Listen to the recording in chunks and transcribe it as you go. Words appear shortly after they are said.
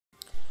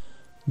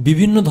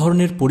বিভিন্ন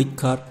ধরনের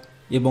পরীক্ষার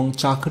এবং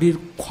চাকরির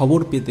খবর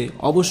পেতে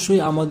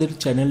অবশ্যই আমাদের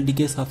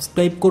চ্যানেলটিকে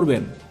সাবস্ক্রাইব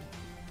করবেন।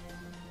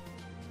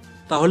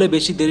 তাহলে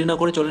বেশি দেরি না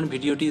করে চলেন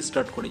ভিডিওটি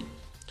স্টার্ট করি।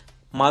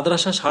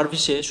 মাদ্রাসা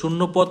সার্ভিসে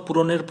শূন্যপদ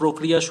পূরণের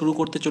প্রক্রিয়া শুরু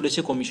করতে চলেছে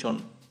কমিশন।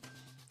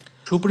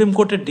 সুপ্রিম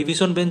কোর্টের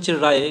ডিভিশন বেঞ্চের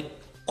রায়ে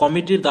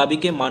কমিটির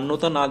দাবিকে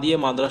মান্যতা না দিয়ে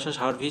মাদ্রাসা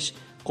সার্ভিস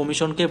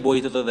কমিশনকে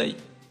বৈধতা দেয়।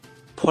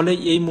 ফলে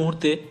এই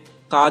মুহূর্তে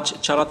কাজ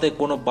চালাতে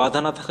কোনো বাধা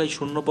না থাকায়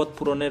শূন্যপদ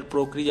পূরণের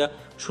প্রক্রিয়া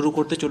শুরু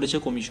করতে চলেছে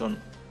কমিশন।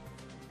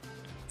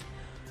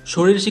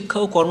 শরীর শিক্ষা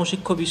ও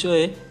কর্মশিক্ষা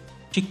বিষয়ে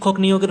শিক্ষক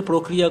নিয়োগের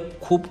প্রক্রিয়া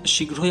খুব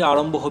শীঘ্রই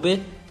আরম্ভ হবে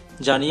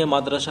জানিয়ে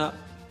মাদ্রাসা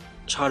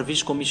সার্ভিস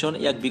কমিশন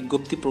এক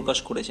বিজ্ঞপ্তি প্রকাশ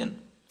করেছেন।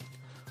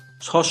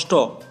 ষষ্ঠ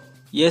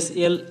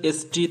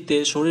এসএলএসটিতে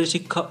শরীর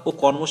শিক্ষা ও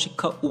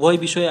কর্মশিক্ষা উভয়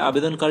বিষয়ে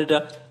আবেদনকারীরা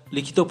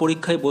লিখিত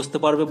পরীক্ষায় বসতে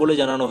পারবে বলে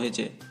জানানো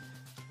হয়েছে।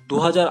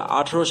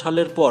 2018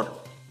 সালের পর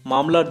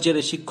মামলার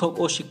জেরে শিক্ষক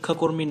ও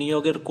শিক্ষাকর্মী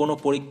নিয়োগের কোনো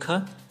পরীক্ষা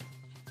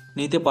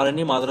নিতে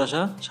পারেনি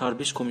মাদ্রাসা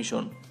সার্ভিস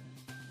কমিশন।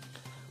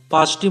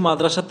 5টি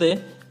মাদ্রাসাতে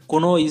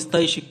কোনো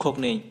স্থায়ী শিক্ষক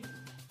নেই।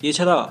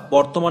 এছাড়া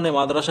বর্তমানে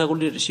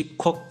মাদ্রাসাগুলির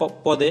শিক্ষক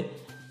পদে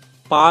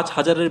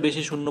 5,000-এর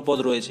বেশি শূন্যপদ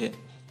রয়েছে।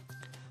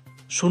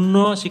 শূন্য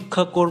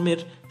শিক্ষাকর্মীর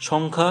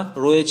সংখ্যা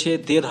রয়েছে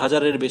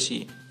 1,500-এর বেশি।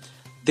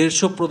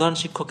 150 প্রধান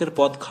শিক্ষকের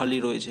পদ খালি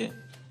রয়েছে।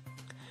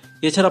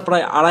 এছাড়া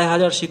প্রায়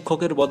 2,500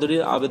 শিক্ষকের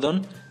বদলির আবেদন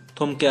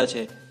থমকে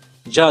আছে,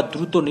 যা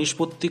দ্রুত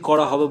নিষ্পত্তি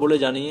করা হবে বলে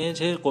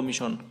জানিয়েছে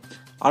কমিশন।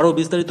 আরও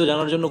বিস্তারিত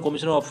জানার জন্য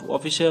কমিশনের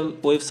অফিসিয়াল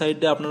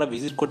ওয়েবসাইটে আপনারা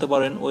ভিজিট করতে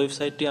পারেন।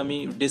 ওয়েবসাইটটি আমি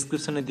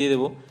ডিসক্রিপশানে দিয়ে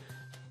দেবো,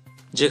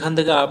 যেখান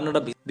থেকে আপনারা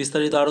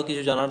বিস্তারিত আরও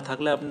কিছু জানার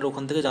থাকলে আপনারা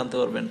ওখান থেকে জানতে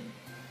পারবেন।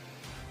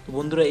 তো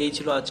বন্ধুরা, এই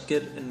ছিল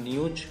আজকের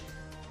নিউজ।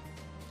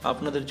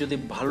 আপনাদের যদি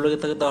ভালো লেগে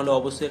থাকে তাহলে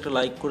অবশ্যই একটা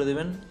লাইক করে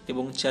দেবেন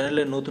এবং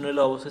চ্যানেলে নতুন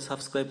এলে অবশ্যই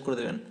সাবস্ক্রাইব করে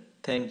দেবেন।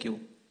 Thank you.